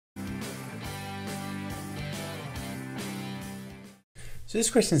So this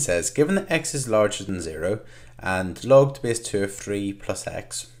question says, given that x is larger than 0 and log to base 2 of 3 plus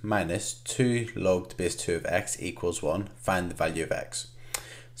x minus 2 log to base 2 of x equals 1, find the value of x.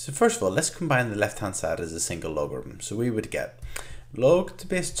 So first of all, let's combine the left hand side as a single logarithm. So we would get log to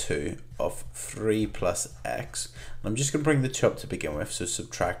base 2 of 3 plus x. And I'm just going to bring the 2 up to begin with. So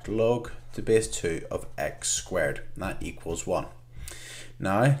subtract log to base 2 of x squared. And that equals 1.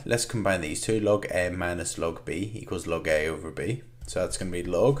 Now let's combine these two. Log a minus log b equals log a over b. So that's going to be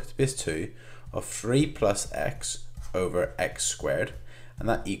log to base 2 of 3 plus x over x squared. And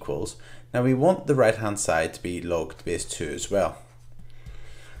that equals, now we want the right hand side to be log to base 2 as well.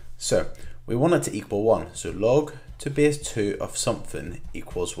 So we want it to equal 1. So log to base 2 of something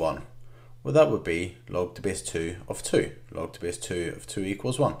equals 1. Well, that would be log to base 2 of 2. Log to base 2 of 2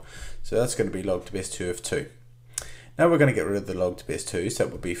 equals 1. So that's going to be log to base 2 of 2. Now we're going to get rid of the log to base 2. So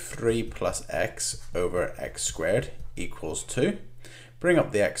that would be 3 plus x over x squared equals 2. Bring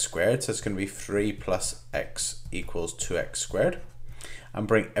up the x squared. So it's going to be 3 plus x equals 2x squared. And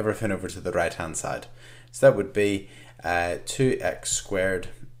bring everything over to the right hand side. So that would be 2x squared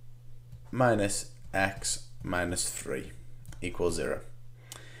minus x minus 3 equals 0.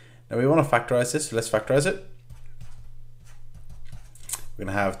 Now we want to factorize this, so let's factorize it. We're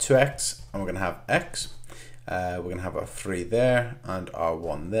going to have 2x and we're going to have x. We're going to have our 3 there and our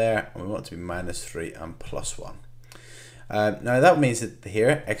 1 there, and we want it to be minus 3 and plus 1. Now that means that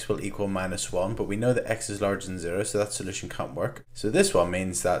here x will equal minus 1, but we know that x is larger than 0, so that solution can't work. So this one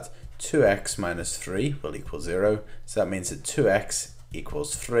means that 2x minus 3 will equal 0, so that means that 2x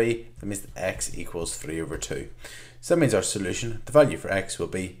equals 3, that means that x equals 3 over 2. So that means our solution, the value for x will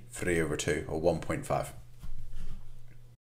be 3 over 2, or 1.5.